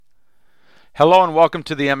Hello and welcome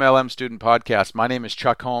to the MLM Student Podcast. My name is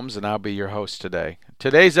Chuck Holmes and I'll be your host today.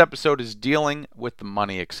 Today's episode is dealing with the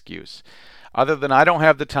money excuse. Other than I don't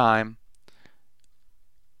have the time,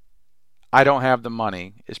 I don't have the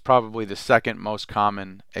money is probably the second most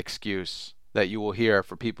common excuse that you will hear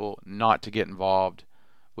for people not to get involved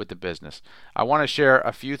with the business. I want to share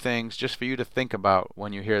a few things just for you to think about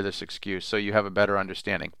when you hear this excuse so you have a better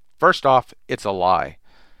understanding. First off, it's a lie.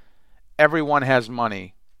 Everyone has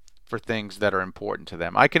money for things that are important to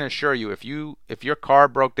them. I can assure you, if your car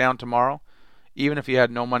broke down tomorrow, even if you had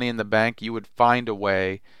no money in the bank, you would find a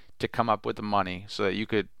way to come up with the money so that you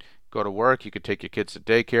could go to work, you could take your kids to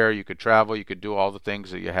daycare, you could travel, you could do all the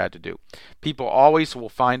things that you had to do. People always will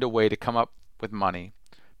find a way to come up with money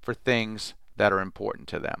for things that are important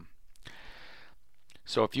to them.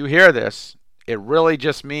 So if you hear this, it really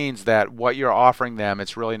just means that what you're offering them,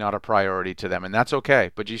 it's really not a priority to them, and that's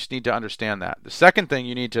okay, but you just need to understand that. The second thing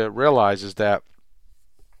you need to realize is that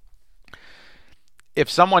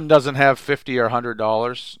if someone doesn't have $50 or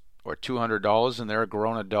 $100 or $200 and they're a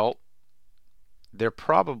grown adult, they're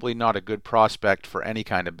probably not a good prospect for any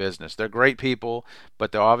kind of business. They're great people,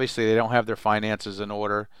 but obviously they don't have their finances in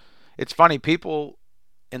order. It's funny, people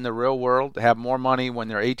in the real world have more money when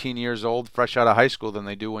they're 18 years old, fresh out of high school, than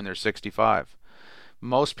they do when they're 65.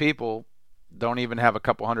 Most people don't even have a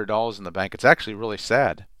couple $100 in the bank. It's actually really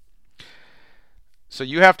sad. So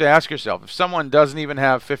you have to ask yourself, if someone doesn't even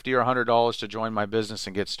have $50 or $100 to join my business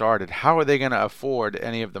and get started, how are they going to afford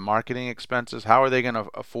any of the marketing expenses? How are they going to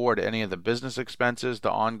afford any of the business expenses, the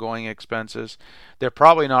ongoing expenses? They're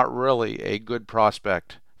probably not really a good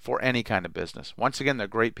prospect for any kind of business. Once again, they're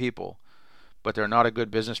great people, but they're not a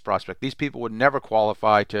good business prospect. These people would never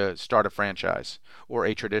qualify to start a franchise or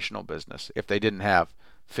a traditional business if they didn't have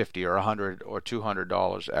 $50 or $100 or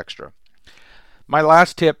 $200 extra. My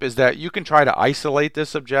last tip is that you can try to isolate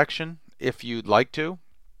this objection if you'd like to.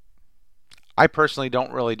 I personally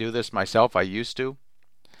don't really do this myself. I used to.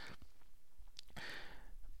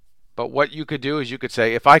 But what you could do is you could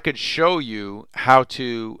say, if I could show you how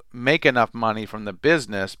to make enough money from the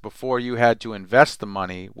business before you had to invest the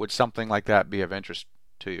money, would something like that be of interest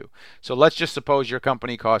to you? So let's just suppose your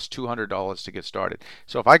company costs $200 to get started.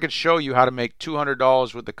 So if I could show you how to make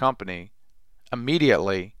 $200 with the company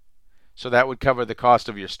immediately, so that would cover the cost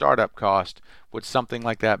of your startup cost, would something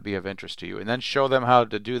like that be of interest to you? And then show them how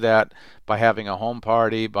to do that by having a home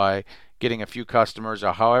party, by getting a few customers,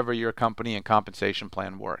 or however your company and compensation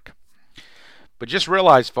plan work. But just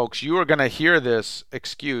realize, folks, you are going to hear this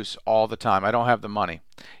excuse all the time. I don't have the money.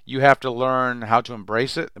 You have to learn how to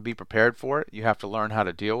embrace it and be prepared for it. You have to learn how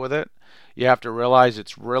to deal with it. You have to realize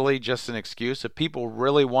it's really just an excuse. If people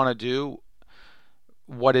really want to do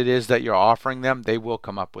what it is that you're offering them, they will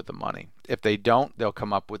come up with the money. If they don't, they'll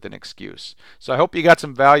come up with an excuse. So I hope you got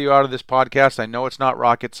some value out of this podcast. I know it's not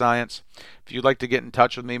rocket science. If you'd like to get in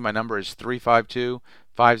touch with me, my number is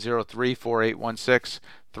 352-503-4816,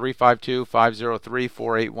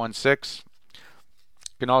 352-503-4816. You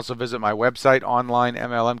can also visit my website,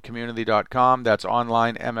 onlinemlmcommunity.com. That's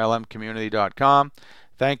onlinemlmcommunity.com.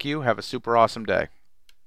 Thank you. Have a super awesome day.